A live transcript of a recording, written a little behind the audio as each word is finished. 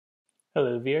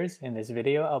Hello viewers, in this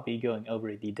video I'll be going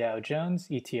over the Dow Jones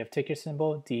ETF ticker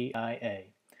symbol DIA.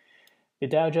 The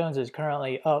Dow Jones is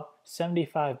currently up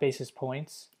 75 basis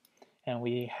points and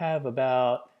we have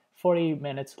about 40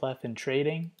 minutes left in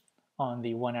trading. On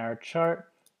the 1-hour chart,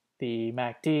 the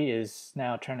MACD is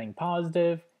now turning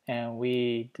positive and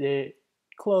we did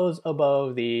close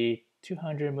above the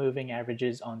 200 moving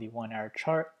averages on the 1-hour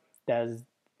chart. That is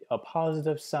a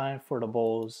positive sign for the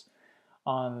bulls.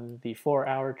 On the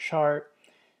 4-hour chart,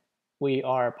 we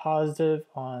are positive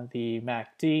on the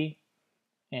MACD,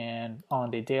 and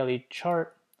on the daily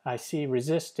chart, I see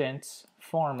resistance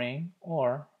forming,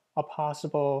 or a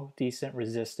possible decent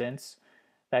resistance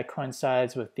that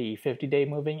coincides with the 50-day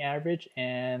moving average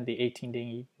and the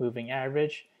 18-day moving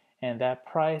average, and that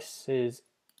price is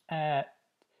at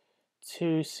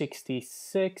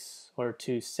 266 or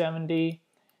 270.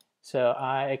 So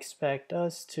I expect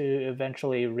us to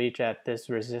eventually reach at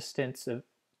this resistance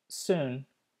soon,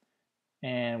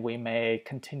 and we may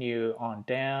continue on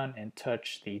down and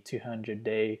touch the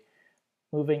 200-day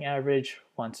moving average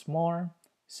once more.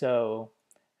 So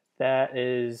that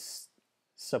is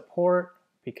support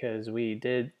because we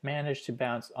did manage to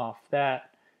bounce off that,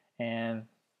 and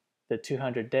the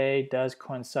 200-day does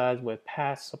coincide with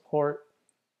past support.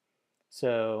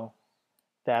 So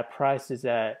that price is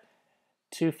at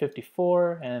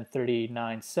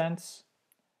 254.39.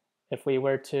 If we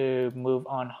were to move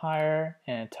on higher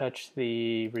and touch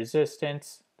the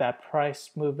resistance, that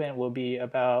price movement will be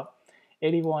about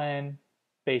 81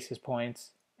 basis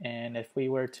points. And if we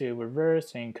were to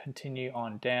reverse and continue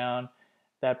on down,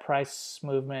 that price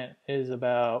movement is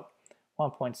about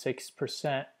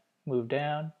 1.6% move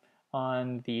down.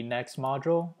 On the next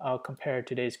module, I'll compare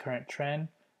today's current trend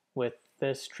with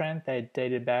this trend that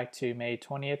dated back to May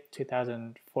 20th,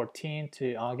 2014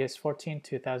 to August 14,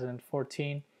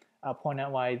 2014. I'll point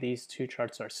out why these two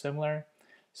charts are similar.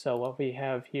 So what we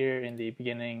have here in the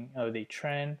beginning of the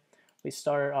trend, we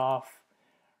started off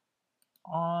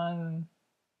on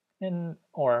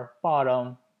or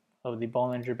bottom of the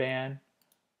Bollinger Band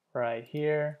right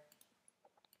here,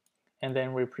 and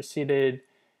then we proceeded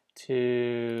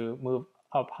to move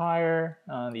up higher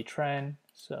on the trend.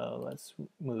 So let's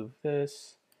move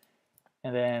this,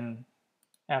 and then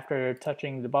after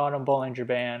touching the bottom Bollinger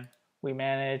Band, we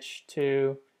managed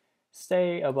to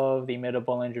stay above the middle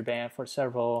Bollinger Band for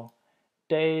several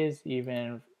days,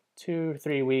 even 2 or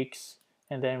 3 weeks,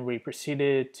 and then we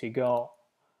proceeded to go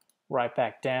right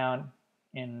back down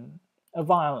in a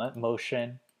violent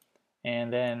motion,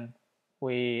 and then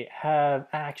we have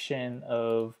action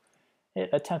of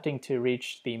it attempting to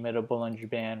reach the middle Bollinger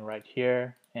Band right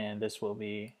here, and this will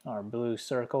be our blue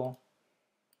circle.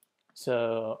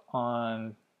 So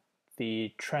on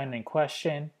the trend in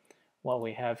question, what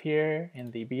we have here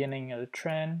in the beginning of the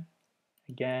trend,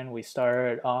 again we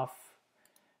started off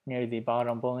near the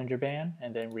bottom Bollinger Band,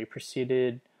 and then we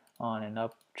proceeded on an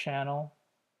up channel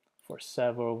for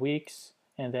several weeks,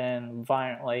 and then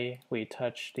violently we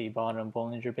touched the bottom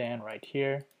Bollinger Band right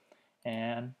here,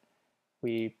 and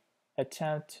we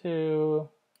attempt to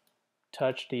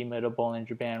touch the middle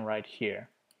Bollinger Band right here,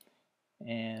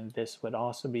 and this would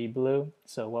also be blue.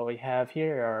 So what we have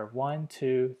here are 1,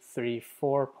 2, 3,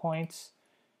 4 points,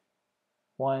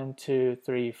 1, 2,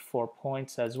 3, 4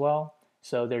 points as well.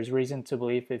 So there's reason to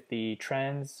believe if the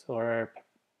trends or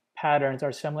patterns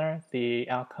are similar, the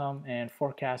outcome and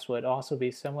forecast would also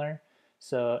be similar.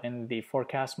 So in the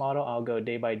forecast model, I'll go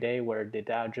day by day where the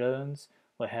Dow Jones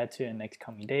will head to in the next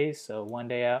coming days. So 1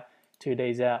 day out, 2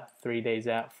 days out, 3 days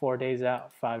out, 4 days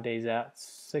out, 5 days out,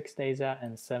 6 days out,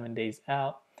 and 7 days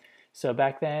out. So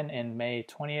back then in May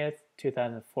 20th,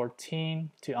 2014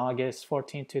 to August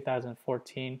 14,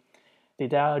 2014, the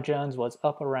Dow Jones was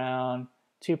up around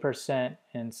 2%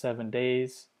 in 7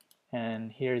 days.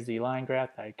 And here's the line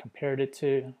graph that I compared it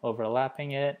to,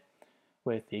 overlapping it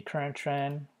with the current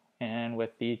trend and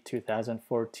with the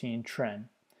 2014 trend.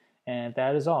 And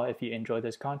that is all. If you enjoyed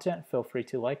this content, feel free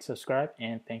to like, subscribe,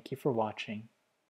 and thank you for watching.